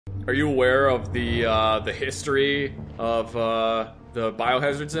Are you aware of the history of the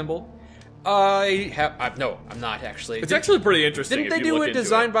biohazard symbol? No, I'm not actually. It's actually pretty interesting. Didn't they do it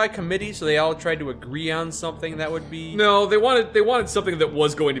designed by committee, so they all tried to agree on something that would be? No, they wanted something that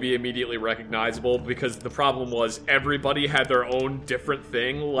was going to be immediately recognizable, because the problem was everybody had their own different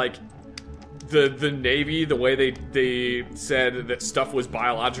thing. Like the Navy, the way they said that stuff was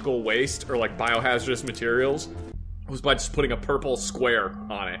biological waste or like biohazardous materials was by just putting a purple square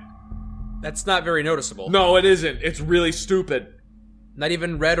on it. That's not very noticeable. No, it isn't. It's really stupid. Not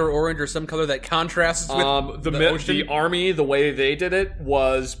even red or orange or some color that contrasts with the ocean? The army, the way they did it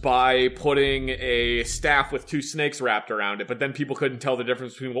was by putting a staff with two snakes wrapped around it, but then people couldn't tell the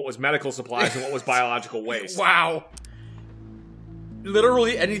difference between what was medical supplies and what was biological waste. Wow.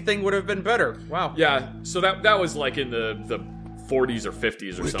 Literally anything would have been better. Wow. Yeah, so that was like in the 40s or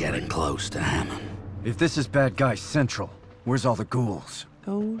 50s or something. We're getting close to Hammond. If this is bad guy central, where's all the ghouls?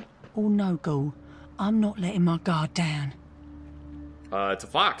 Ghoul or no ghoul, I'm not letting my guard down. It's a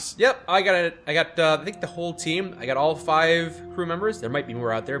fox. Yep, I got I think the whole team. I got all 5 crew members. There might be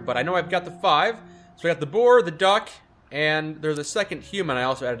more out there, but I know I've got the 5. So I got the boar, the duck, and there's a second human I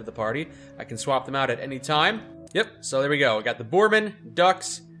also added to the party. I can swap them out at any time. Yep, so there we go. I got the boarman,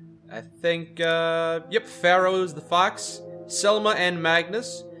 ducks, I think, Pharaoh's the fox, Selma and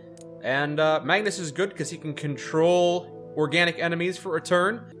Magnus. And Magnus is good because he can control organic enemies for a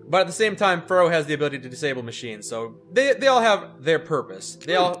turn. But at the same time, Pharaoh has the ability to disable machines, so they all have their purpose.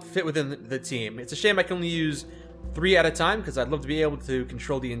 They all fit within the team. It's a shame I can only use 3 at a time, because I'd love to be able to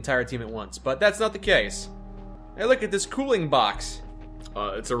control the entire team at once. But that's not the case. Hey, look at this cooling box.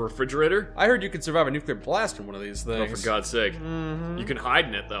 It's a refrigerator? I heard you could survive a nuclear blast in one of these things. Oh, for God's sake. You can hide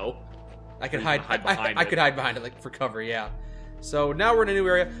in it, though. I could hide behind I could hide behind it, like, for cover, yeah. So now we're in a new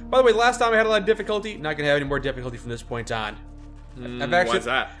area. By the way, last time I had a lot of difficulty. Not gonna have any more difficulty from this point on. Why's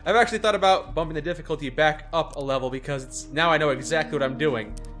that? I've actually thought about bumping the difficulty back up a level, because now I know exactly what I'm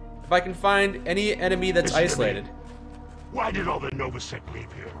doing. If I can find any enemy that's isolated. Why did all the Novosec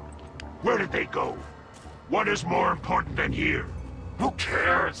leave here? Where did they go? What is more important than here? Who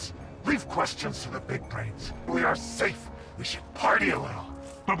cares? Leave questions to the big brains. We are safe. We should party a little.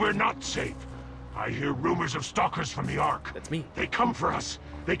 But we're not safe. I hear rumors of stalkers from the Ark. That's me. They come for us.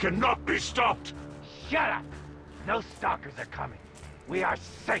 They cannot be stopped. Shut up! No stalkers are coming. We are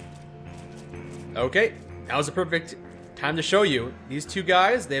safe. Okay, now's the perfect time to show you. These 2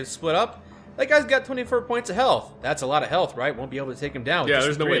 guys, they've split up. That guy's got 24 points of health. That's a lot of health, right? Won't be able to take him down. Yeah,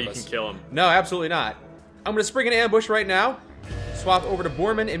 there's no way you can kill him. No, absolutely not. I'm gonna spring an ambush right now, swap over to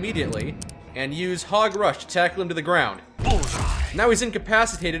Boorman immediately, and use Hog Rush to tackle him to the ground. Now he's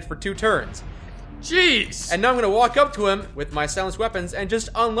incapacitated for 2 turns. Jeez! And now I'm gonna walk up to him with my silenced weapons and just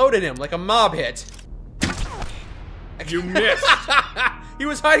unload at him like a mob hit. You missed! He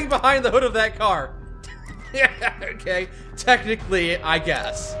was hiding behind the hood of that car. Yeah, okay. Technically, I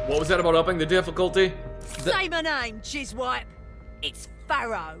guess. What was that about upping the difficulty? Say my name, Jizwipe. It's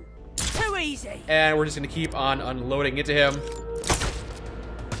Pharaoh. Too easy. And we're just gonna keep on unloading into him.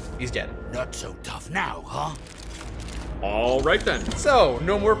 He's dead. Not so tough now, huh? Alright then. So,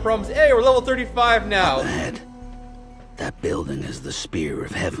 no more problems. Hey, we're level 35 now. Up ahead. That building is the Spear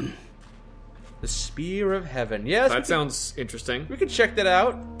of Heaven. The Spear of Heaven. Yes. That sounds interesting. We could check that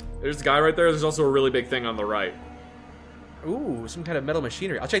out. There's a guy right there. There's also a really big thing on the right. Ooh, some kind of metal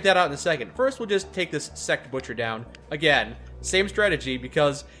machinery. I'll check that out in a second. First, we'll just take this Sect Butcher down. Again, same strategy,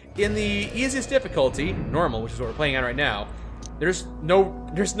 because in the easiest difficulty, normal, which is what we're playing on right now, there's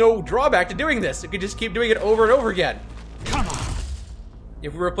no drawback to doing this. You could just keep doing it over and over again. Come on.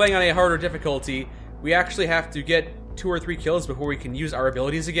 If we were playing on a harder difficulty, we actually have to get 2 or 3 kills before we can use our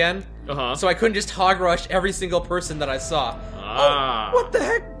abilities again. So I couldn't just hog rush every single person that I saw. Oh, what the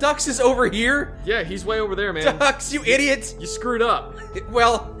heck? Dux is over here? Yeah, he's way over there, man. Dux, you idiot! You screwed up.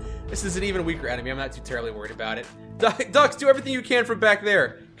 Well, this is an even weaker enemy. I'm not too terribly worried about it. Dux, do everything you can from back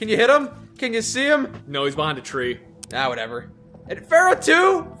there. Can you hit him? Can you see him? No, he's behind a tree. Ah, whatever. And Pharaoh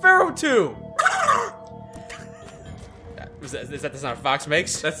 2? Pharaoh 2! Is that the sound a fox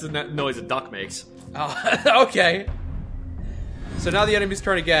makes? That's the noise a duck makes. Oh, okay. So now the enemy's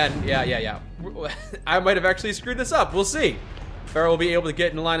turn again. Yeah. I might have actually screwed this up. We'll see. Pharaoh will be able to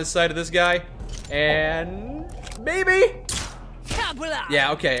get in line of sight of this guy. And... maybe?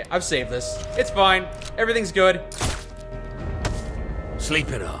 Yeah, okay. I've saved this. It's fine. Everything's good. Sleep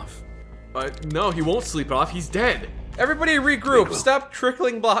it off. No, he won't sleep it off. He's dead. Everybody regroup. Stop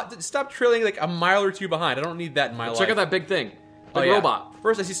trickling like a mile or 2 behind. I don't need that in my life. Check out that big thing. Big yeah. robot.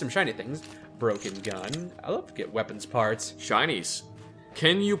 First, I see some shiny things. Broken gun. I love to get weapons parts. Shinies.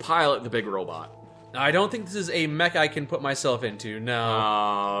 Can you pilot the big robot? I don't think this is a mech I can put myself into, no.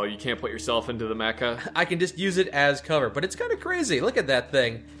 Oh, you can't put yourself into the mecha? I can just use it as cover, but it's kind of crazy. Look at that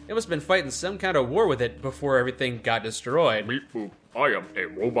thing. It must have been fighting some kind of war with it before everything got destroyed. Meat poop. I am a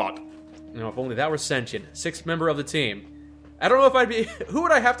robot. You know, if only that were sentient. Sixth member of the team. I don't know if I'd be... Who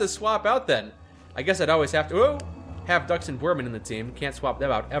would I have to swap out then? I guess I'd always have to... have Dux and Borman in the team. Can't swap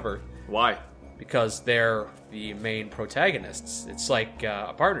them out ever. Why? Because they're the main protagonists. It's like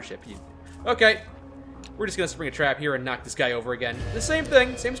a partnership. Okay. We're just gonna spring a trap here and knock this guy over again. The same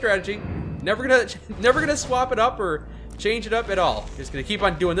thing, same strategy. Never gonna swap it up or change it up at all. Just gonna keep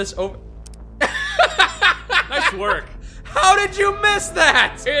on doing this over. Nice work. How did you miss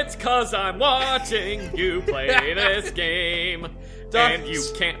that? It's 'cause I'm watching you play this game. And you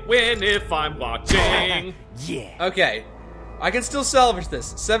can't win if I'm watching. Yeah. Okay. I can still salvage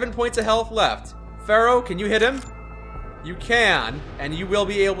this. 7 points of health left. Pharaoh, can you hit him? You can, and you will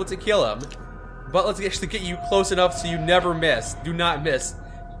be able to kill him. But let's actually get you close enough so you never miss. Do not miss.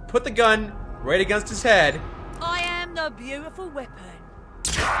 Put the gun right against his head. I am the beautiful weapon.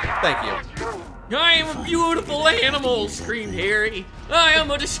 Thank you. I am a beautiful animal, screamed Harry. I am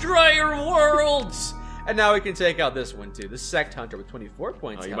a destroyer of worlds. And now we can take out this one too. The Sect Hunter with 24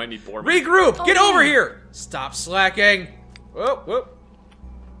 points. Oh, you might need Borman. Regroup! Get Oh, over yeah. here! Stop slacking. Whoop, whoop.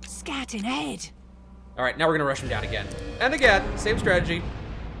 Scouting ahead. Alright, now we're gonna rush him down again. And again, same strategy.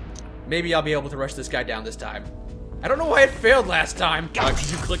 Maybe I'll be able to rush this guy down this time. I don't know why it failed last time.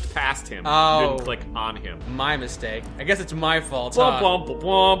 Because you clicked past him. Oh. You didn't click on him. My mistake. I guess it's my fault, Womp, huh? womp,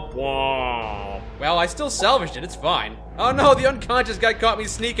 womp, womp. Well, I still salvaged it. It's fine. Oh no, the unconscious guy caught me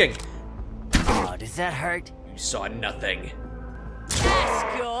sneaking. Oh, does that hurt? You saw nothing.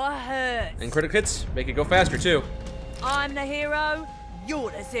 That's your hurt. And critical hits make it go faster too. I'm the hero,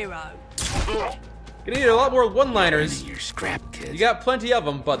 you're the zero. Gonna need a lot more one-liners. Your scrap kids. You got plenty of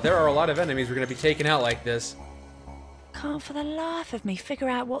them, but there are a lot of enemies we're gonna be taking out like this. Can't for the life of me figure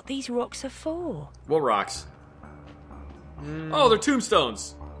out what these rocks are for. What rocks? Oh, they're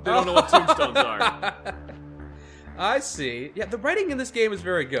tombstones. They don't know what tombstones are. I see. Yeah, the writing in this game is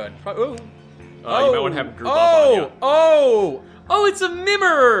very good. You might want to have a group up on you. Oh, it's a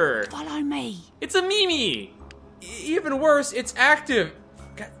mimmer! Follow me. It's a Mimi! Even worse, it's active.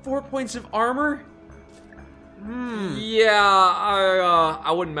 Got 4 points of armor? Yeah,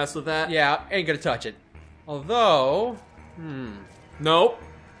 I wouldn't mess with that. Yeah, ain't gonna touch it. Although, Nope.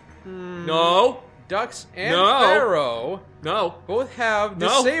 No. Dux and No. Pharaoh No. both have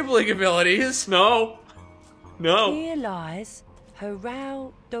No. disabling abilities. No. No. Here lies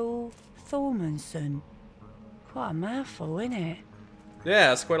Haraldo Thormanson. Quite a mouthful, isn't it?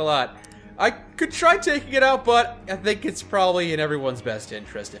 Yeah, it's quite a lot. I could try taking it out, but I think it's probably in everyone's best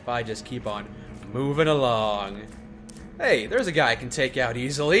interest if I just keep on moving along. Hey, there's a guy I can take out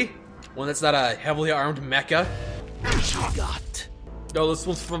easily. One that's not a heavily armed mecha. Got. No, this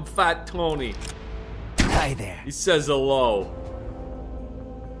one's from Fat Tony. Hi there. He says hello.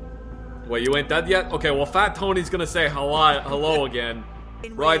 Wait, you ain't dead yet? Okay, well, Fat Tony's gonna say hello again.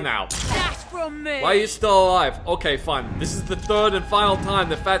 Right now. That's from me. Why are you still alive? Okay, fine. This is the third and final time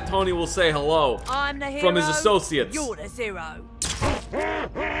that Fat Tony will say hello. I'm the hero. From his associates. You're the zero. They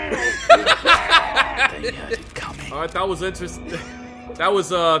had it coming. Alright, that was interesting. That was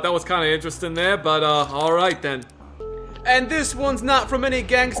kind of interesting there, but alright then. And this one's not from any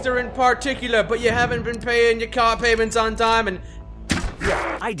gangster in particular, but you haven't been paying your car payments on time, and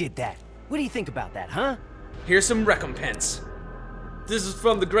Yeah, I did that. What do you think about that, huh? here's some recompense. This is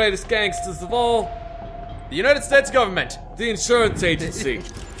from the greatest gangsters of all, The United States government. the insurance agency.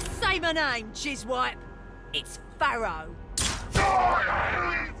 Say my name, Jizwipe. It's Pharaoh.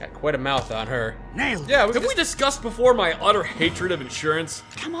 Got quite a mouth on her. Nailed it. Yeah, Have we discussed before my utter hatred of insurance?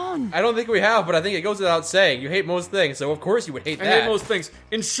 Come on. I don't think we have, but I think it goes without saying. You hate most things, so of course you would hate I that. hate most things.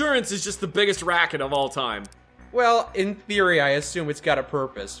 Insurance is just the biggest racket of all time. Well, in theory, I assume it's got a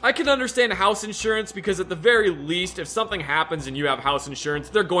purpose. I can understand house insurance because at the very least, if something happens and you have house insurance,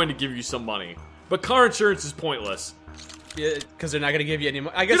 they're going to give you some money. But car insurance is pointless. Because they're not going to give you any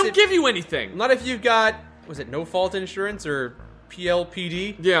money. I They guess don't give you anything. not if you've got, was it no-fault insurance or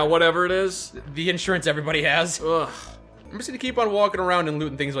PLPD? Yeah, whatever it is. The insurance everybody has. Ugh. I'm just going to keep on walking around and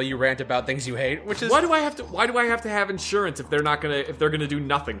looting things while you rant about things you hate, which is... Why do I have to have insurance if they're gonna do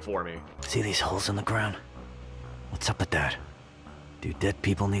nothing for me? See these holes in the ground? What's up with that? Do dead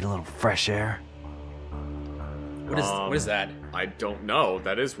people need a little fresh air? What is that? I don't know.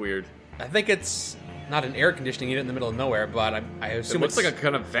 That is weird. I think it's not an air conditioning unit in the middle of nowhere, but I It assume looks it's... like a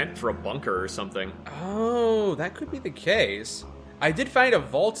kind of vent for a bunker or something. Oh, that could be the case. I did find a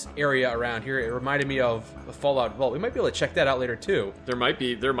vault area around here. It reminded me of the Fallout vault. We might be able to check that out later too. There might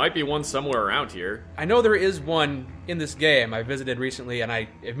be one somewhere around here. I know there is one in this game I visited recently, and I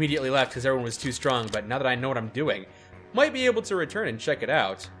immediately left because everyone was too strong, but now that I know what I'm doing, might be able to return and check it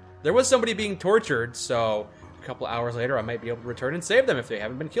out. There was somebody being tortured, so a couple hours later I might be able to return and save them if they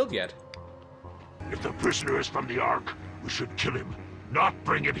haven't been killed yet. If the prisoner is from the Ark, we should kill him, not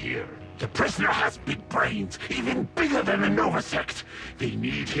bring him here. The prisoner has big brains, even bigger than the Nova Sect. They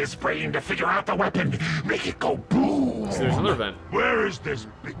need his brain to figure out the weapon, make it go boom. So there's another vent. Where is this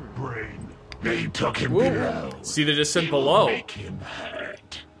big brain? They took him below. See, they just said They will below. make him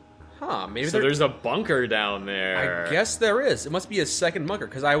hurt. Huh, maybe So there's a bunker down there. I guess there is. It must be a second bunker,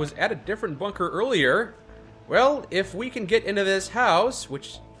 because I was at a different bunker earlier. Well, if we can get into this house,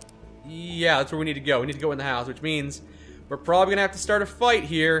 which... yeah, that's where we need to go. We need to go in the house, which means we're probably gonna have to start a fight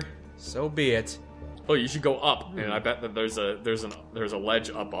here. So be it. Oh, you should go up, and I bet that there's a ledge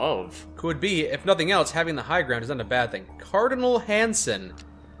above. Could be. If nothing else, having the high ground is not a bad thing. Cardinal Hansen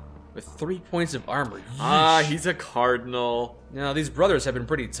with 3 points of armor. Ah, he's a cardinal. Now, these brothers have been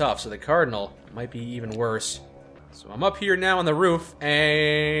pretty tough, so the Cardinal might be even worse. So I'm up here now on the roof,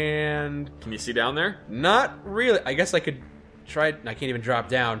 and... Can you see down there? not really. I guess I could try... I can't even drop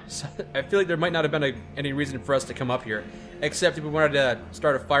down. So I feel like there might not have been any reason for us to come up here, except if we wanted to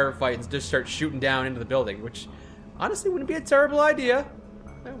start a firefight and just start shooting down into the building, which honestly wouldn't be a terrible idea.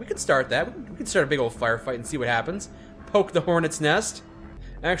 We could start that. We could start a big old firefight and see what happens. Poke the hornet's nest.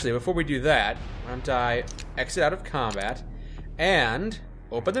 Actually, before we do that, why don't I exit out of combat and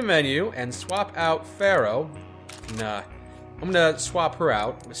open the menu and swap out Pharaoh. Nah, I'm gonna swap her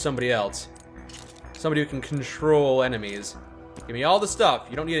out with somebody else. Somebody who can control enemies. Give me all the stuff.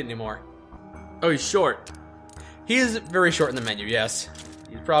 You don't need it anymore. Oh, he's short. He is very short in the menu, yes.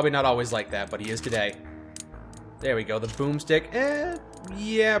 He's probably not always like that, but he is today. There we go, the boomstick.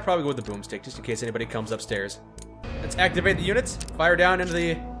 Yeah, probably go with the boomstick, just in case anybody comes upstairs. Let's activate the units, fire down into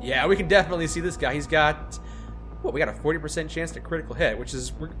the... Yeah, we can definitely see this guy. He's got... What, we got a 40% chance to critical hit, which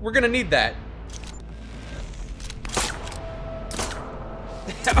is... We're gonna need that.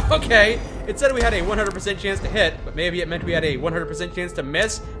 Okay, it said we had a 100% chance to hit, but maybe it meant we had a 100% chance to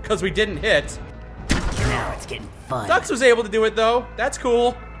miss, because we didn't hit. Now it's getting fun. Dux was able to do it, though. That's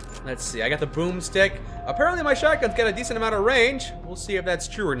cool. Let's see, I got the boomstick. Apparently my shotgun's got a decent amount of range. We'll see if that's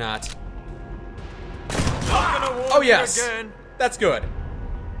true or not. Oh, yes. That's good.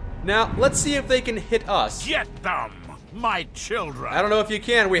 Now, let's see if they can hit us. Get them, my children. I don't know if you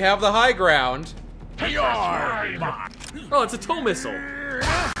can. We have the high ground. You're mine. Oh, it's a tow missile.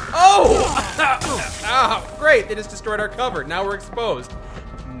 Oh! Oh, great. They just destroyed our cover. Now we're exposed.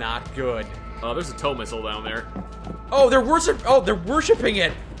 Not good. Oh, there's a tow missile down there. Oh, they're worshiping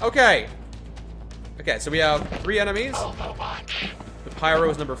it. Okay. Okay, so we have 3 enemies. The Pyro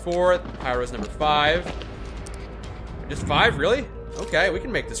is number 4. The Pyro is number 5. Just 5, really? Okay, we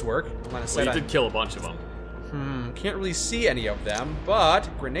can make this work. Well, you did kill a bunch of them. Can't really see any of them, but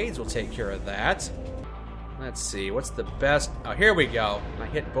grenades will take care of that. Let's see, what's the best... Oh, here we go. Can I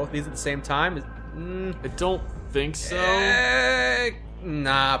hit both of these at the same time? I don't think so.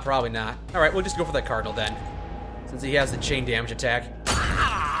 Nah, probably not. Alright, we'll just go for that Cardinal then, since he has the chain damage attack.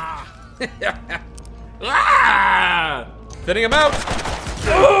 Ah! Thinning him out!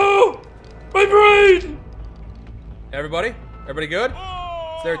 Oh! My brain! Everybody? Everybody good?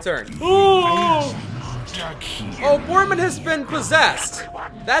 It's their turn. Oh! Oh, Borman has been possessed!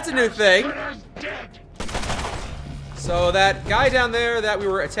 That's a new thing. So that guy down there that we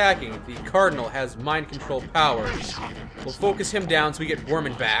were attacking, the Cardinal, has mind control powers. We'll focus him down so we get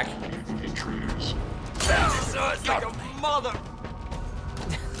Borman back.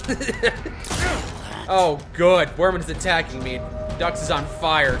 Oh, good. Borman's attacking me. Dux is on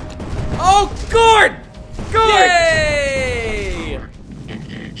fire. Oh, good! Good! Yay!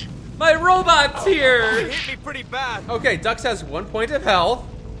 My robot's here! Hit me pretty bad. Okay, Dux has 1 point of health,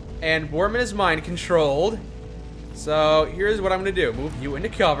 and Borman is mind controlled. So here's what I'm gonna do: move you into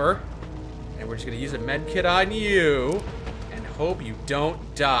cover, and we're just gonna use a med kit on you, and hope you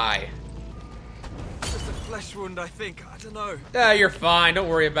don't die. Just a flesh wound, I think. I don't know. Ah, you're fine. Don't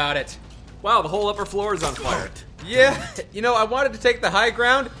worry about it. Wow, the whole upper floor is on fire. Yeah, you know, I wanted to take the high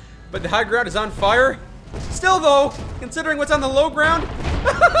ground, but the high ground is on fire. Still, though, considering what's on the low ground.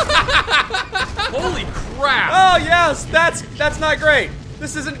 Holy crap! Oh yes, that's not great.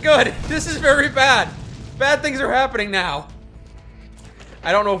 This isn't good. This is very bad. Bad things are happening now.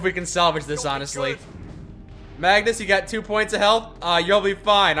 I don't know if we can salvage this, honestly. Magnus, you got 2 points of health. You'll be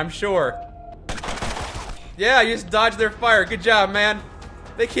fine, I'm sure. Yeah, you just dodged their fire. Good job, man.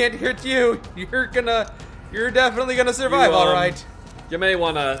 They can't hurt you. You're definitely gonna survive, all right. You may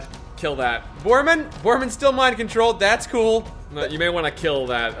want to kill that. Borman's still mind controlled. That's cool. No, you may want to kill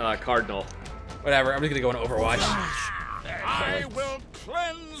that cardinal. Whatever. I'm just gonna go into Overwatch. I will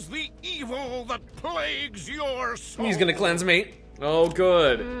cleanse the evil that plagues your soul. He's gonna cleanse me. Oh,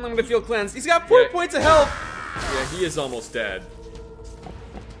 good. I'm gonna feel cleansed. He's got 4 points of health. Yeah, he is almost dead.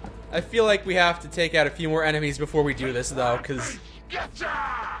 I feel like we have to take out a few more enemies before we do this, though, because...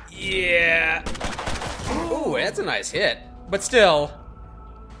 Yeah. Ooh, that's a nice hit. But still,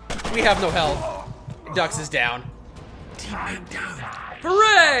 we have no health. Dux is down.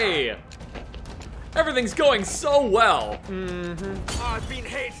 Hooray! Everything's going so well. I've been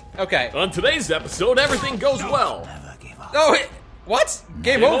hit. Okay. On today's episode, everything goes well. Oh, what?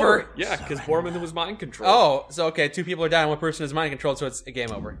 Game over? Yeah, because Borman was mind controlled. Oh, so okay, 2 people are down, 1 person is mind controlled, so it's a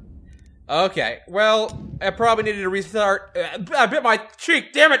game over. Okay, well, I probably needed to restart. I bit my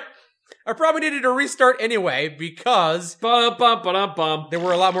cheek, damn it! I probably needed to restart anyway, because there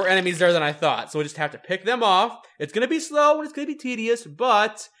were a lot more enemies there than I thought, so we'll just have to pick them off. It's gonna be slow, and it's gonna be tedious,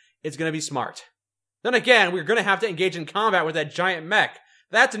 but it's gonna be smart. Then again, we're gonna have to engage in combat with that giant mech.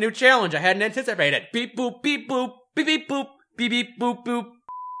 That's a new challenge I hadn't anticipated. Beep boop, beep boop, beep beep boop, beep beep boop boop.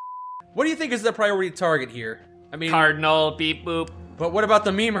 What do you think is the priority target here? I mean, Cardinal, beep boop. but what about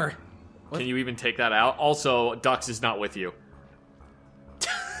the memer? Can you even take that out? Also, Dux is not with you.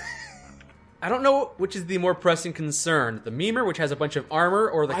 I don't know which is the more pressing concern. The memer, which has a bunch of armor,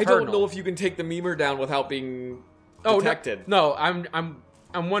 or the cardinal? I don't know if you can take the memer down without being detected. No,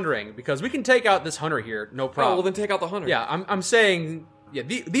 I'm wondering, because we can take out this hunter here, no problem. Oh, well then take out the hunter. Yeah, I'm saying, yeah,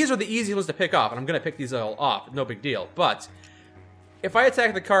 these are the easy ones to pick off, and I'm gonna pick these all off, no big deal. But if I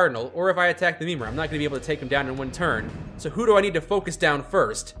attack the cardinal, or if I attack the memer, I'm not gonna be able to take him down in one turn. So who do I need to focus down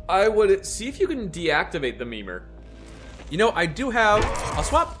first? I would see if you can deactivate the memer. You know, I do have... I'll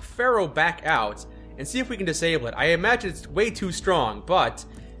swap Pharaoh back out and see if we can disable it. I imagine it's way too strong, but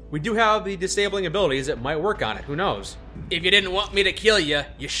we do have the disabling abilities that might work on it. Who knows? If you didn't want me to kill you,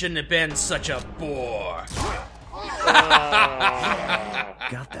 you shouldn't have been such a bore. Got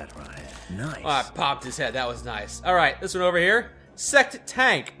that right. Nice. Oh, I popped his head. That was nice. All right, this one over here. Sect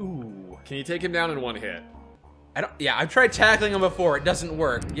Tank. Ooh. Can you take him down in one hit? Yeah, I've tried tackling him before. It doesn't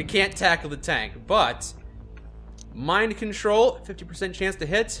work. You can't tackle the tank, but... Mind control, 50% chance to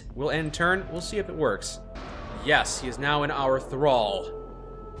hit. We'll end turn. We'll see if it works. Yes, he is now in our thrall.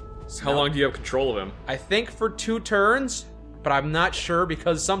 So How long do you have control of him? I think for 2 turns, but I'm not sure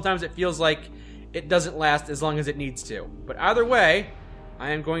because sometimes it feels like it doesn't last as long as it needs to. But either way,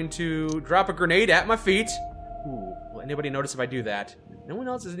 I am going to drop a grenade at my feet. Ooh, will anybody notice if I do that? No one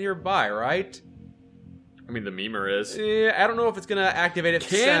else is nearby, right? I mean, the memer is. I don't know if it's gonna activate it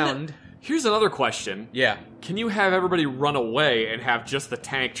sound. Here's another question. Yeah. Can you have everybody run away and have just the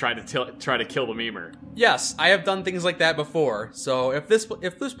tank try to kill the memer? Yes, I have done things like that before. So if this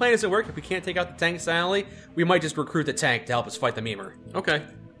plan doesn't work, if we can't take out the tank silently, we might just recruit the tank to help us fight the memer. Okay.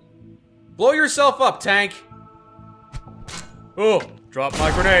 Blow yourself up, tank. Oh, drop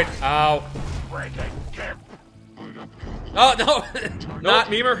my grenade. Ow. Oh no! Nope,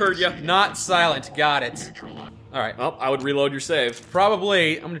 memer heard ya. Not silent. Got it. All right. Well, I would reload your save.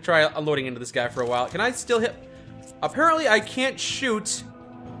 Probably. I'm gonna try unloading into this guy for a while. Can I still hit? Apparently, I can't shoot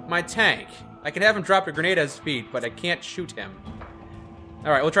my tank. I can have him drop a grenade at his feet, but I can't shoot him.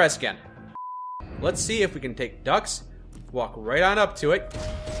 All right, we'll try this again. Let's see if we can take Dux. Walk right on up to it.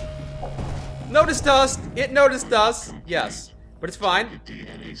 Noticed us. It noticed us. Yes, but it's fine.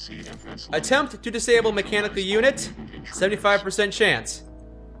 Attempt to disable mechanical unit. 75% chance.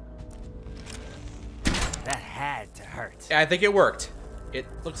 That had to hurt. I think it worked. It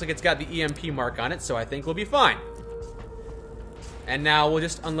looks like it's got the EMP mark on it, so I think we'll be fine. And now we'll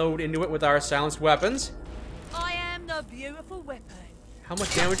just unload into it with our silenced weapons. I am the beautiful weapon. How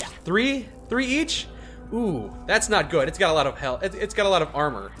much damage? 3? 3 each? Ooh, that's not good. It's got a lot of health. It's got a lot of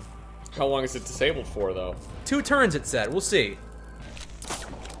armor. How long is it disabled for, though? 2 turns, it said. We'll see.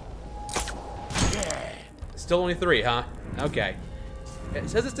 Still only 3, huh? Okay. It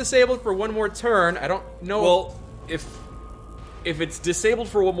says it's disabled for 1 more turn. I don't know. Well, if it's disabled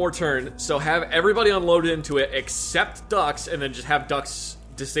for 1 more turn, so have everybody unload into it except Dux, and then just have Dux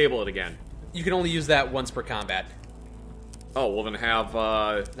disable it again. You can only use that once per combat. Oh, well then have,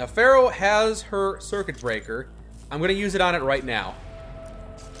 Now, Pharaoh has her circuit breaker. I'm going to use it on it right now.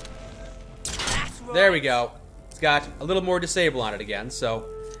 There we go. It's got a little more disable on it again, so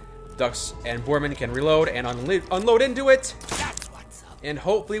Dux and Borman can reload and unload into it. And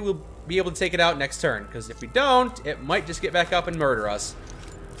hopefully we'll be able to take it out next turn, because if we don't, it might just get back up and murder us.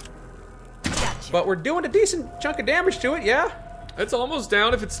 But we're doing a decent chunk of damage to it, yeah? it's almost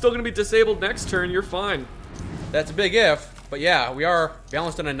down. If it's still going to be disabled next turn, you're fine. That's a big if. But yeah, we are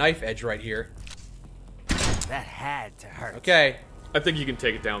balanced on a knife edge right here. That had to hurt. Okay, I think you can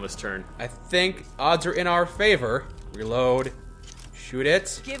take it down this turn. I think odds are in our favor. Reload. Shoot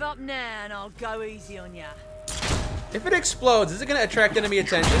it. Give up now and I'll go easy on ya. If it explodes, is it going to attract enemy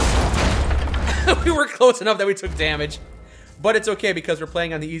attention? We were close enough that we took damage. But it's okay because we're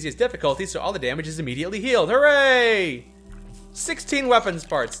playing on the easiest difficulty, so all the damage is immediately healed. Hooray! 16 weapons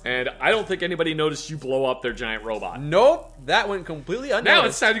parts. And I don't think anybody noticed you blow up their giant robot. Nope, that went completely unnoticed. Now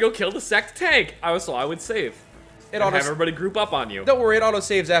it's time to go kill the sect tank. I would save. It And have everybody group up on you. Don't worry, it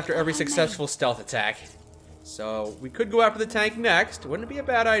auto-saves after every successful stealth attack. So, we could go after the tank next. Wouldn't it be a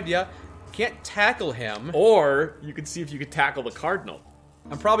bad idea? Can't tackle him. Or you could see if you could tackle the Cardinal.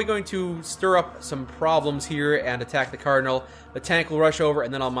 I'm probably going to stir up some problems here and attack the Cardinal. The tank will rush over,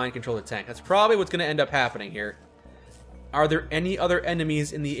 and then I'll mind control the tank. That's probably what's going to end up happening here. Are there any other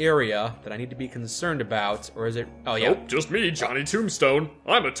enemies in the area that I need to be concerned about? Or is it... Oh, yeah. Nope, just me, Johnny Tombstone.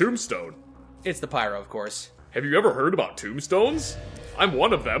 I'm a tombstone. It's the Pyro, of course. Have you ever heard about tombstones? I'm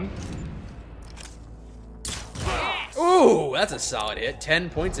one of them. Ooh, that's a solid hit. 10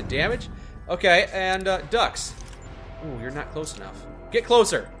 points of damage. Okay, and ducks. Ooh, you're not close enough. Get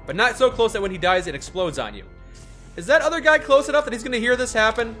closer, but not so close that when he dies, it explodes on you. Is that other guy close enough that he's going to hear this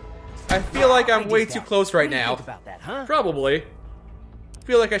happen? I feel like I'm way too close right now. Think about that, huh? Probably. I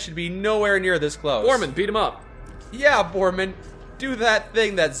feel like I should be nowhere near this close. Borman, beat him up. Yeah, Borman. Do that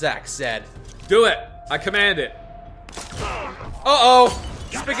thing that Zach said. Do it. I command it. Uh-oh.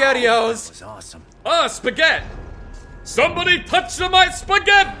 SpaghettiOs. was awesome. Ah, spaghetti. Somebody touch my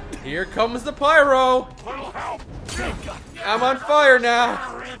spaghetti. Here comes the Pyro. I'm on fire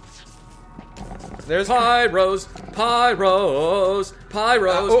now. There's Pyros, pyros,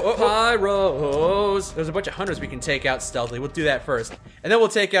 pyros, pyros. There's a bunch of hunters we can take out stealthily. We'll do that first. And then we'll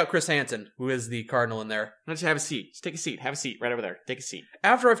take out Chris Hansen, who is the Cardinal in there. Why don't you have a seat? Just take a seat. Have a seat right over there. Take a seat.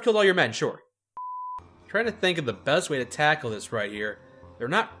 After I've killed all your men, sure. Trying to think of the best way to tackle this right here. They're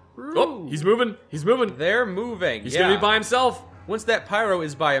not... Oh, he's moving. He's moving. They're moving. He's gonna be by himself. Once that Pyro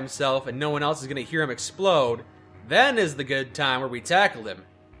is by himself and no one else is gonna hear him explode, then is the good time where we tackle him.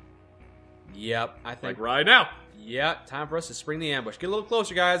 Yep, I think... Like right now. Yep, time for us to spring the ambush. Get a little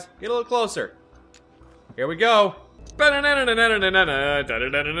closer, guys. Get a little closer. Here we go.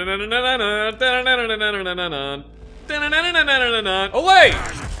 Away!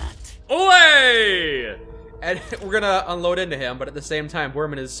 Away! And we're gonna unload into him, but at the same time,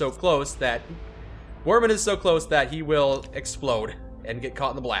 Borman is so close that he will explode and get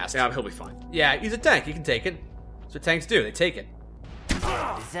caught in the blast. Yeah, he'll be fine. Yeah, he's a tank. He can take it. That's what tanks do. They take it.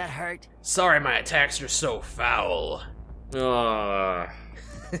 Does that hurt? Sorry, my attacks are so foul. That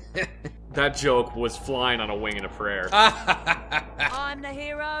joke was flying on a wing and a prayer. I'm the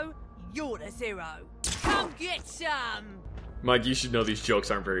hero, you're the zero. Come get some! Mike, you should know these jokes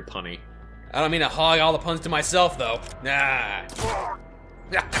aren't very punny. I don't mean to hog all the puns to myself, though. Nah.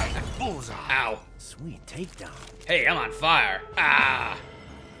 Bullseye. Ow. Sweet takedown. Hey, I'm on fire. Ah.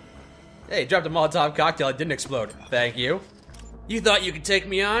 Hey, dropped a Molotov cocktail. It didn't explode. Thank you. You thought you could take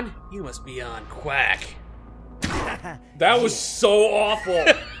me on? You must be on quack. That was so awful.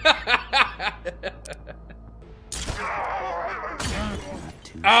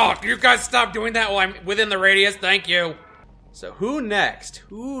 Oh, you guys stop doing that while I'm within the radius. Thank you. So who next?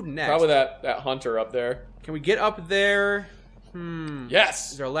 Who next? Probably that hunter up there. Can we get up there?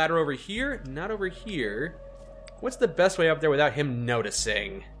 Yes. Is there a ladder over here? Not over here. What's the best way up there without him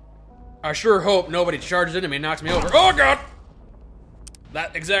noticing? I sure hope nobody charges into me and knocks me over. Oh, God!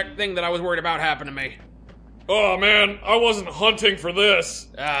 That exact thing that I was worried about happened to me. Oh man, I wasn't hunting for this.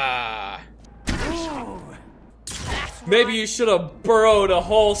 Ah. Maybe you should have burrowed a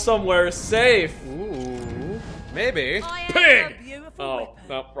hole somewhere safe. Ooh. Maybe. I am Pig! a beautiful Oh, weapon.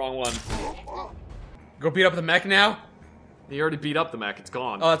 no, wrong one. Go beat up the mech now? You already beat up the mech, it's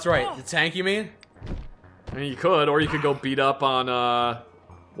gone. Oh, that's right. The tank, you mean? I mean, you could, or you could go beat up on,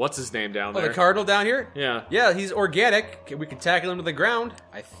 what's his name down Oh, there? the Cardinal down here? Yeah. Yeah, he's organic. We can tackle him to the ground.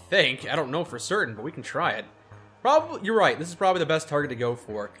 I think. I don't know for certain, but we can try it. Probably, you're right. This is probably the best target to go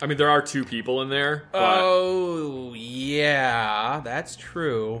for. I mean, there are 2 people in there, but... Oh, yeah, that's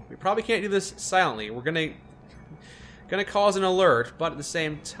true. We probably can't do this silently. We're gonna cause an alert, but at the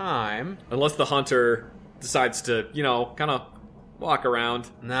same time... Unless the hunter decides to, you know, kind of walk around.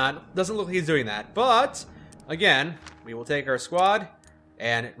 Nah, doesn't look like he's doing that. But, again, we will take our squad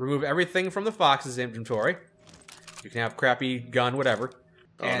and remove everything from the Fox's inventory. You can have crappy gun, whatever.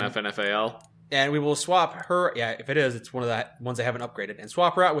 Oh, an FNFAL. And we will swap her, yeah, if it is, it's one of the ones I haven't upgraded, and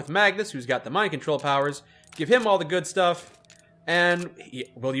swap her out with Magnus, who's got the mind control powers, give him all the good stuff, and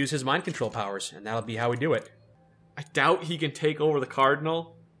we'll use his mind control powers, and that'll be how we do it. I doubt he can take over the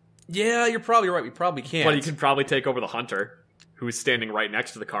Cardinal. Yeah, you're probably right. We probably can't. But he can probably take over the Hunter, who is standing right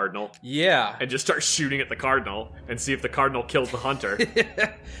next to the Cardinal. Yeah. And just start shooting at the Cardinal and see if the Cardinal kills the Hunter.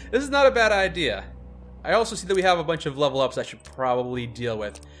 This is not a bad idea. I also see that we have a bunch of level ups I should probably deal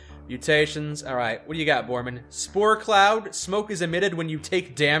with. Mutations. Alright, what do you got, Borman? Spore Cloud. Smoke is emitted when you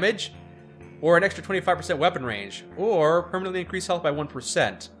take damage. Or an extra 25% weapon range. Or permanently increase health by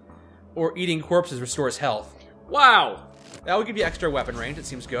 1%. Or eating corpses restores health. Wow! That will give you extra weapon range. It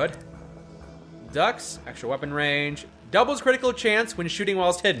seems good. Ducks. Extra weapon range. Doubles critical chance when shooting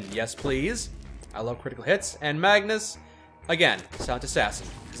whilst hidden. Yes, please. I love critical hits. And Magnus. Again, Silent Assassin.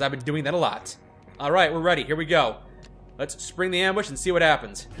 Because I've been doing that a lot. Alright, we're ready. Here we go. Let's spring the ambush and see what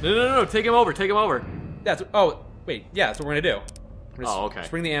happens. No. Take him over. Take him over. That's... Oh, wait. Yeah, that's what we're going to do. We're gonna okay.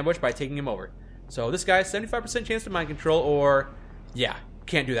 Spring the ambush by taking him over. So this guy, 75% chance to mind control, or... Yeah,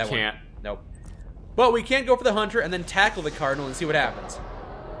 can't do that one. Can't. Nope. But we can go for the Hunter and then tackle the Cardinal and see what happens.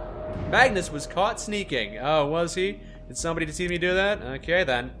 Magnus was caught sneaking. Oh, was he? Did somebody see me do that? Okay,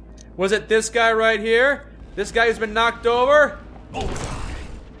 then. Was it this guy right here? This guy who's been knocked over?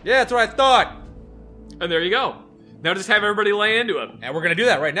 Yeah, that's what I thought. And there you go. Now just have everybody lay into him. And we're going to do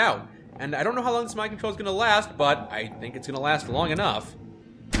that right now. And I don't know how long this mind control is going to last, but I think it's going to last long enough.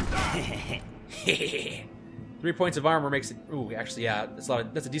 3 points of armor makes it... Ooh, actually, yeah, that's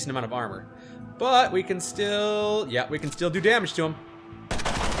a decent amount of armor. But we can still... Yeah, we can still do damage to him.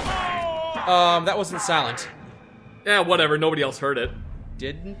 That wasn't silent. Yeah, whatever. Nobody else heard it.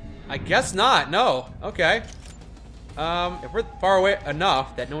 Didn't? I guess not. No. Okay. If we're far away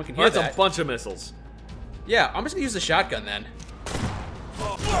enough that no one can hear That's that... a bunch of missiles. Yeah, I'm just going to use the shotgun then.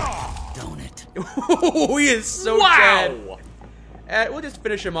 Don't it? He is so dead. And we'll just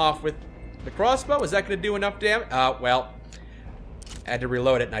finish him off with the crossbow. Is that going to do enough damage? Well, I had to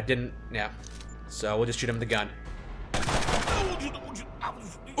reload it and I didn't. Yeah. So we'll just shoot him with the gun.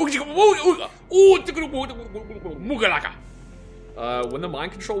 When the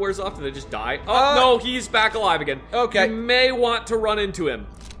mind control wears off, do they just die? Oh, no, he's back alive again. Okay. You may want to run into him.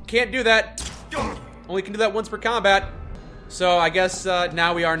 Can't do that. Only can do that once per combat. So I guess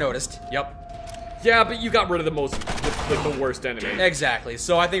now we are noticed. Yep. Yeah, but you got rid of the worst enemy. Exactly.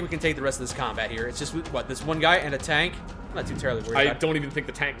 So I think we can take the rest of this combat here. It's just, what, this one guy and a tank? I'm not too terribly worried about it. I don't even think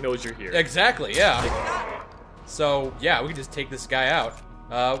the tank knows you're here. Exactly, yeah. So, yeah, we can just take this guy out.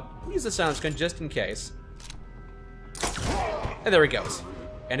 We'll use the silence gun just in case. And there he goes.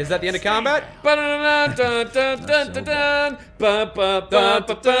 And is that the end of combat?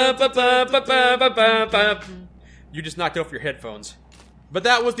 You just knocked off your headphones. But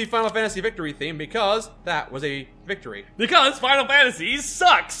that was the Final Fantasy victory theme because that was a victory. Because Final Fantasy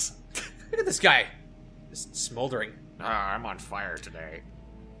sucks! Look at this guy. Just smoldering. I'm on fire today.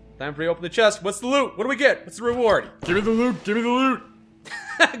 Time for you to open the chest. What's the loot? What do we get? What's the reward? Give me the loot! Give me the loot!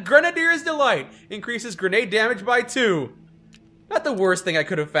 Grenadier's Delight. Increases grenade damage by 2. Not the worst thing I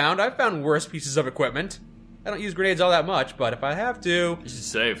could have found. I've found worse pieces of equipment. I don't use grenades all that much, but if I have to... You should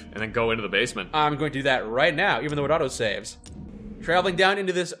save, and then go into the basement. I'm going to do that right now, even though it auto-saves. Traveling down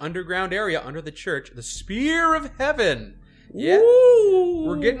into this underground area under the church. The Spear of Heaven. Yeah. Ooh.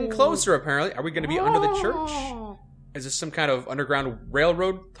 We're getting closer, apparently. Are we going to be under the church? Is this some kind of underground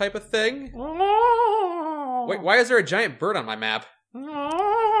railroad type of thing? Wait, why is there a giant bird on my map? Ooh.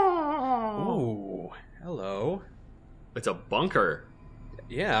 Hello. It's a bunker.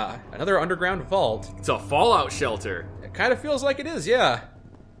 Yeah, another underground vault. It's a fallout shelter. It kind of feels like it is, yeah.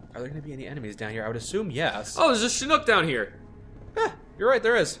 Are there going to be any enemies down here? I would assume yes. Oh, there's a Chinook down here. You're right,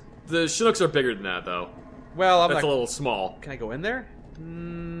 there is. The Chinooks are bigger than that, though. Well, That's a little small. Can I go in there?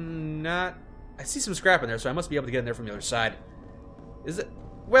 Not... I see some scrap in there, so I must be able to get in there from the other side. Is it...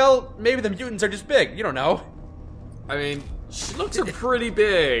 Well, maybe the mutants are just big. You don't know. I mean, Chinooks are pretty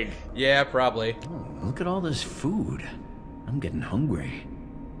big. Yeah, probably. Oh, look at all this food. I'm getting hungry.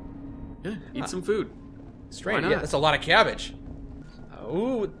 Yeah, eat some food. Strange. Yeah, that's a lot of cabbage.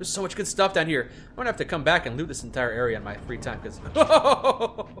 Ooh, there's so much good stuff down here. I'm gonna have to come back and loot this entire area in my free time, because...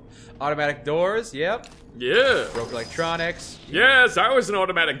 Automatic doors, yep. Yeah. Broke electronics. Yes, I was an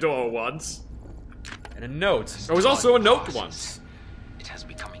automatic door once. And a note. I was also a note once. It has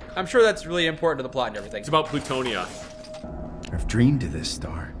become... I'm sure that's really important to the plot and everything. It's about Plutonia. I've dreamed of this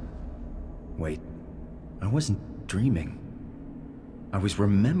star. Wait, I wasn't dreaming. I was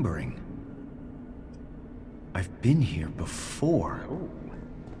remembering. I've been here before. Ooh.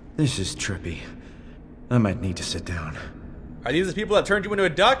 This is trippy. I might need to sit down. Are these the people that turned you into a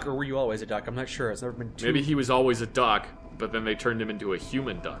duck, or were you always a duck? I'm not sure. It's never been too... Maybe he was always a duck, but then they turned him into a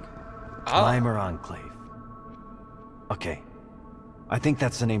human duck. Climber Enclave. Okay. I think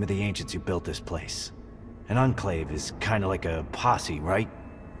that's the name of the ancients who built this place. An enclave is kind of like a posse, right?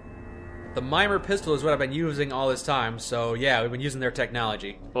 The Mimer pistol is what I've been using all this time, so yeah, we've been using their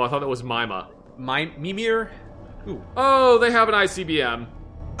technology. Oh, I thought that was Mima. Mimir? Ooh. Oh, they have an ICBM.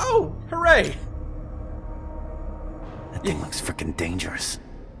 Oh, hooray! That thing looks freaking dangerous.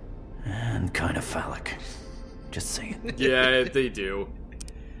 And kind of phallic. Just saying. Yeah, they do.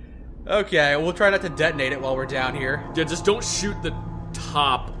 Okay, we'll try not to detonate it while we're down here. Yeah, just don't shoot the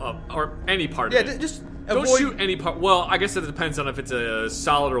top of, or any part of it. Yeah, just don't avoid... shoot any part. Well, I guess it depends on if it's a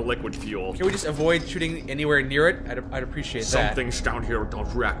solid or liquid fuel. Can we just avoid shooting anywhere near it? I'd appreciate Some that. things down here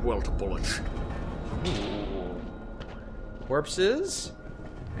don't react well to bullets. Corpses?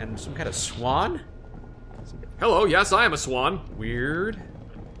 And some kind of swan? Hello, yes, I am a swan. Weird.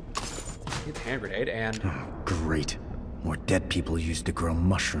 Get the hand grenade and... Oh, great. More dead people used to grow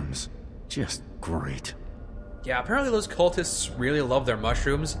mushrooms. Just great. Yeah, apparently those cultists really love their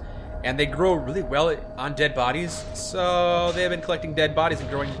mushrooms, and they grow really well on dead bodies, so they've been collecting dead bodies and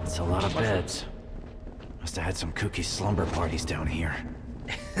growing... It's a lot of beds. Must have had some kooky slumber parties down here.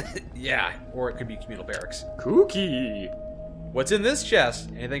 Yeah, or it could be communal barracks. Kooky. What's in this chest?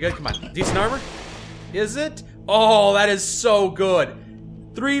 Anything good? Come on. Decent armor? Is it? Oh, that is so good.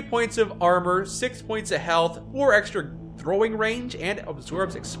 3 points of armor, 6 points of health, 4 extra throwing range, and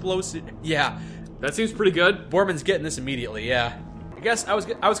absorbs explosive. Yeah. That seems pretty good. Borman's getting this immediately, yeah. I guess I was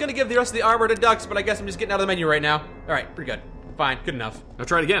gonna give the rest of the armor to Dux, but I guess I'm just getting out of the menu right now. Alright, pretty good. Fine, good enough. Now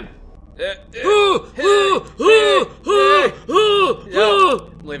try it again.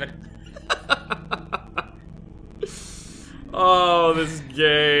 Leave it. Oh, this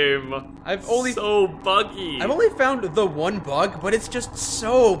game. I've only so buggy. I've only found the one bug, but it's just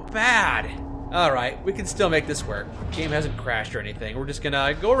so bad. Alright, we can still make this work. Game hasn't crashed or anything. We're just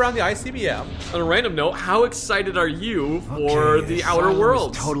gonna go around the ICBM. On a random note, how excited are you for Okay, the Outer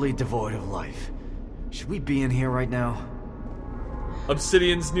Worlds? Totally devoid of life. Should we be in here right now?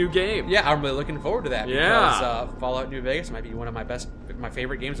 Obsidian's new game. Yeah, I'm really looking forward to that. Yeah. Because Fallout New Vegas might be one of my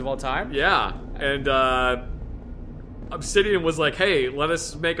favorite games of all time. Yeah, and Obsidian was like, hey, let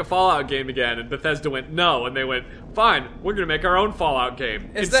us make a Fallout game again. And Bethesda went, no. And they went, fine, we're going to make our own Fallout game.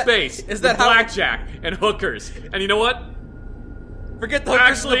 In space. Is that with blackjack and hookers. And you know what? Forget the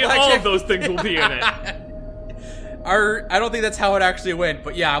hookers. Actually, and the blackjack. all of those things will be in it. I don't think that's how it actually went,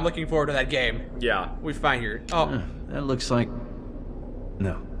 but yeah, I'm looking forward to that game. Yeah. We find here. Oh. That looks like...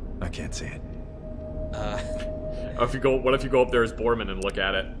 No, I can't say it. What if you go up there as Borman and look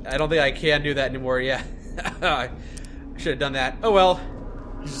at it? I don't think I can do that anymore, yeah. I should have done that. Oh well.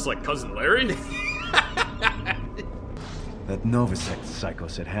 He's just like Cousin Larry? That Novosec psycho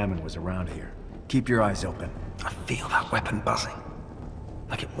said Hammond was around here. Keep your eyes open. I feel that weapon buzzing.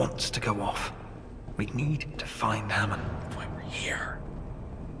 Like it wants to go off. We need to find Hammond. Why we're here.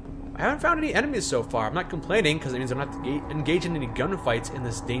 I haven't found any enemies so far. I'm not complaining, because it means I'm not engaged in any gunfights in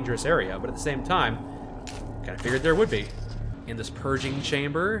this dangerous area, but at the same time, kind of figured there would be. In this purging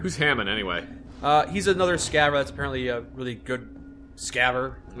chamber. Who's Hammond, anyway? He's another scaver that's apparently a really good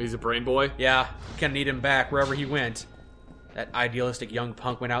scaver. He's a brain boy? Yeah, you kind of need him back wherever he went. That idealistic young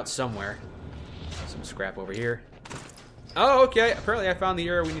punk went out somewhere. Some scrap over here. Oh, okay. Apparently I found the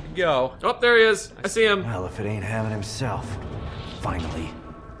area we need to go. Oh, there he is. I see him. Well, if it ain't Hammond himself. Finally.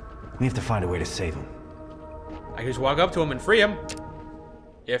 We have to find a way to save him. I can just walk up to him and free him.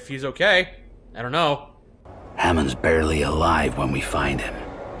 If he's okay. I don't know. Hammond's barely alive when we find him.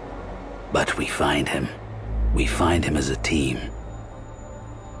 But we find him. We find him as a team.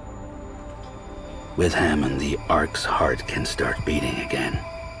 With Hammond, the Ark's heart can start beating again.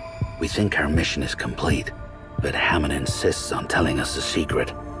 We think our mission is complete, but Hammond insists on telling us a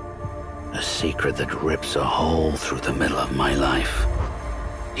secret. A secret that rips a hole through the middle of my life.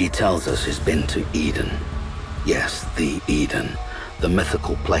 He tells us he's been to Eden. Yes, the Eden. The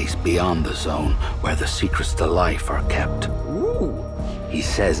mythical place beyond the zone where the secrets to life are kept. Ooh. He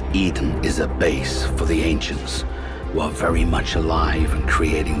says Eden is a base for the ancients, who are very much alive and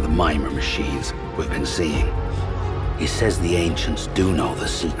creating the mimer machines we've been seeing. He says the ancients do know the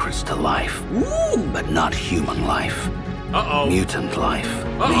secrets to life, but not human life. Mutant life.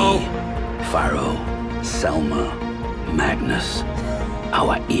 Me, Pharaoh, Selma, Magnus.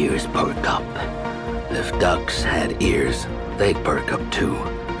 Our ears perk up. If ducks had ears, they'd perk up too.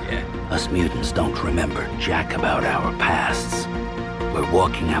 Yeah. Us mutants don't remember jack about our pasts. We're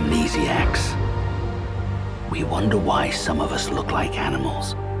walking amnesiacs. We wonder why some of us look like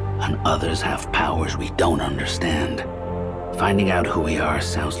animals, and others have powers we don't understand. Finding out who we are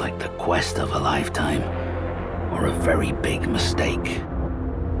sounds like the quest of a lifetime, or a very big mistake.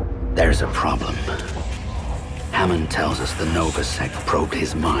 There's a problem. Hammond tells us the Novosec probed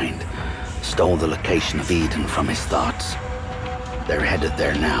his mind, stole the location of Eden from his thoughts. They're headed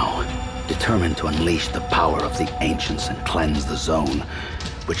there now, determined to unleash the power of the Ancients and cleanse the zone,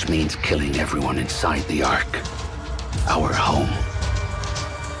 which means killing everyone inside the Ark. Our home.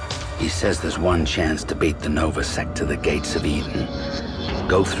 He says there's one chance to beat the Nova Sect to the gates of Eden.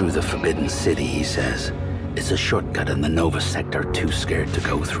 Go through the Forbidden City, he says. It's a shortcut and the Nova Sect are too scared to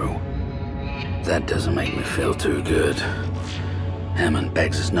go through. That doesn't make me feel too good. Hammond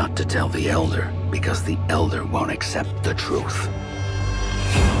begs us not to tell the Elder, because the Elder won't accept the truth.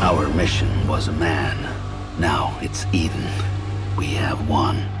 Our mission was a man. Now it's Eden. We have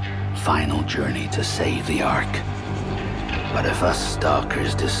one final journey to save the Ark. But if us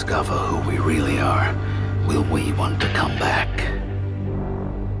stalkers discover who we really are, will we want to come back?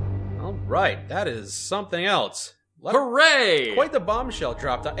 All right, that is something else. Hooray! Quite the bombshell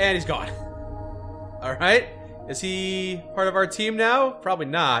dropped on, and he's gone. All right, is he part of our team now? Probably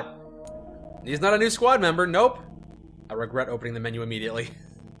not. He's not a new squad member. Nope. I regret opening the menu immediately.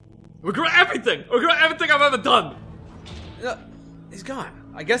 Regret everything! Regret everything I've ever done! He's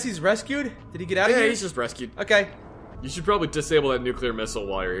gone. I guess he's rescued? Did he get out of here? Yeah, he's just rescued. Okay. You should probably disable that nuclear missile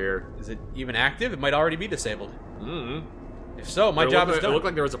while you're here. Is it even active? It might already be disabled. Mm-hmm. If so, my job is done. It looked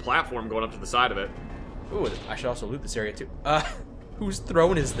like there was a platform going up to the side of it. Ooh, I should also loot this area too. Whose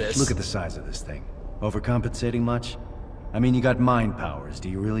throne is this? Look at the size of this thing. Overcompensating much? I mean, you got mind powers. Do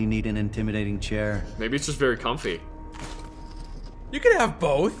you really need an intimidating chair? Maybe it's just very comfy. You can have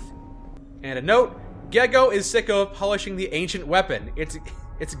both. And a note, Gego is sick of polishing the ancient weapon. It's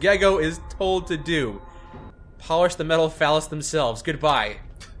Gego is told to do. Polish the metal phallus themselves. Goodbye.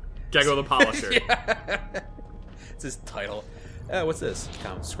 Gego the Polisher. Yeah. It's his title. What's this?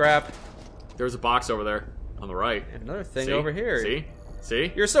 Common scrap. There's a box over there on the right. And another thing over here. See?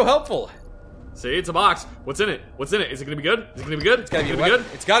 See? You're so helpful. See, it's a box. What's in it? What's in it? Is it gonna be good? Is it gonna be good? It's gotta be a weapon.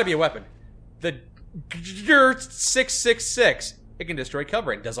 It's gotta be a weapon. The G666. It can destroy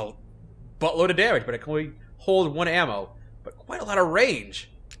cover and does a buttload of damage, but it can only hold 1 ammo. But quite a lot of range.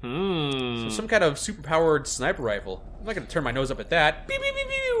 So some kind of superpowered sniper rifle. I'm not gonna turn my nose up at that. Beep, beep, beep,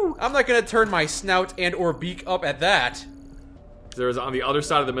 beep. I'm not gonna turn my snout and or beak up at that. There was on the other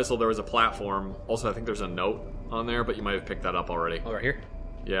side of the missile. There was a platform. Also, I think there's a note on there, but you might have picked that up already. Oh, right here.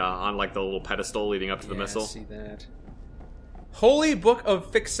 Yeah, on like the little pedestal leading up to the missile. I see that. Holy Book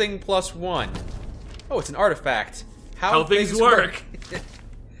of Fixing +1. Oh, it's an artifact. How things work.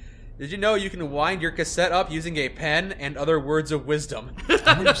 Did you know you can wind your cassette up using a pen and other words of wisdom?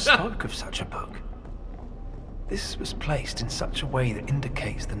 I never spoke of such a book. This was placed in such a way that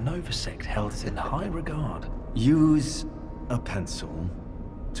indicates the Nova Sect held it in high regard. Use a pencil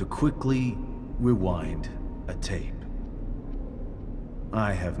to quickly rewind a tape.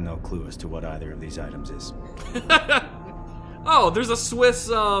 I have no clue as to what either of these items is. Oh, there's a Swiss,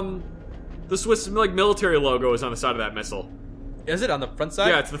 the Swiss like military logo is on the side of that missile. Is it on the front side?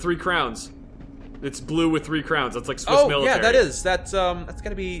 Yeah, it's the 3 crowns. It's blue with 3 crowns. That's like Swiss military. Yeah, that is. That's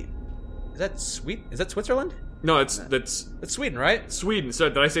gotta be. Is that Is that Switzerland? No, that's Sweden, right? Sweden. So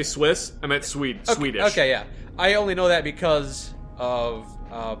did I say Swiss? I meant Swedish. Okay, yeah. I only know that because of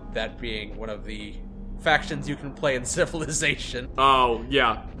that being one of the factions you can play in Civilization. Oh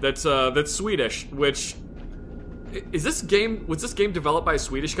yeah, that's Swedish. Which is this game? Was this game developed by a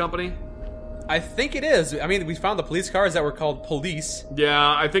Swedish company? I think it is. I mean, we found the police cars that were called Police.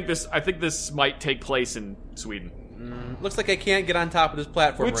 Yeah, I think this might take place in Sweden. Looks like I can't get on top of this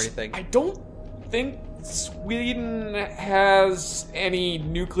platform or anything. I don't think Sweden has any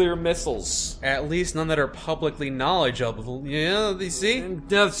nuclear missiles. At least none that are publicly knowledgeable. Yeah, you see?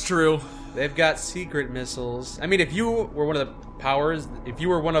 That's true. They've got secret missiles. I mean, if you were one of the powers, if you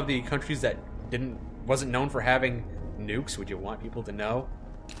were one of the countries that wasn't known for having nukes, would you want people to know?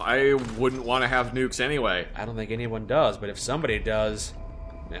 I wouldn't want to have nukes anyway. I don't think anyone does, but if somebody does,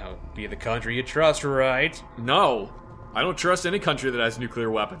 now be the country you trust, right? No. I don't trust any country that has nuclear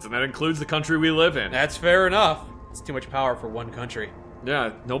weapons, and that includes the country we live in. That's fair enough. It's too much power for one country.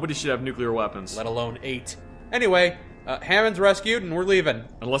 Yeah, nobody should have nuclear weapons. Let alone 8. Anyway, Hammond's rescued, and we're leaving.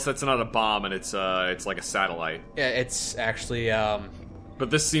 Unless that's not a bomb, and it's like a satellite. Yeah, it's actually, But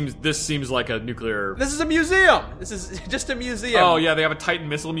this seems like a nuclear... This is a museum! This is just a museum. Oh, yeah, they have a Titan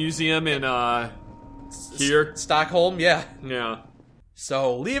missile museum in, here. Stockholm, yeah. Yeah.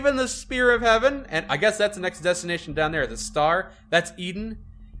 So, leaving the Spear of Heaven, and I guess that's the next destination down there, the Star. That's Eden.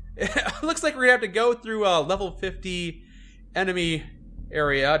 It looks like we're gonna have to go through a level 50 enemy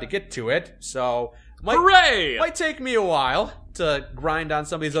area to get to it, so... Hooray! Might take me a while to grind on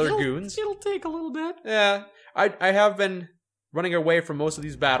some of these other goons. It'll take a little bit. Yeah. I have been running away from most of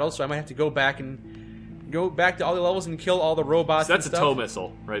these battles, so I might have to go back and go back to all the levels and kill all the robots. So that's and a stuff. tow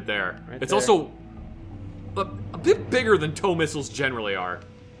missile right there. Right it's there. also a bit bigger than tow missiles generally are.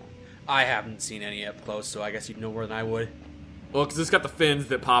 I haven't seen any up close, so I guess you'd know more than I would. Well, because it's got the fins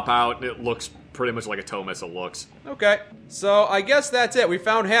that pop out, and it looks pretty much like a tow missile looks. Okay, so I guess that's it. We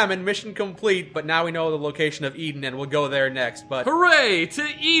found Hammond, mission complete, but now we know the location of Eden, and we'll go there next. But hooray to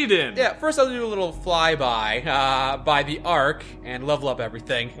Eden! Yeah, first I'll do a little flyby by the Ark and level up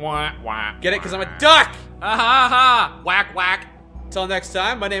everything. Wah, wah, Get it? Because I'm a duck! Ha ha ha! Whack whack! Until next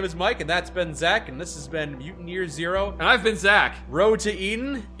time, my name is Mike, and that's been Zach, and this has been Mutant Year Zero. And I've been Zach. Road to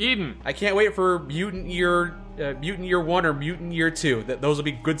Eden. Eden. I can't wait for Mutant Year 1 or Mutant Year 2. Those will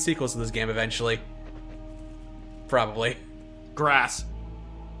be good sequels to this game eventually. Probably. Grass.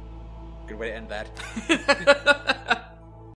 Good way to end that.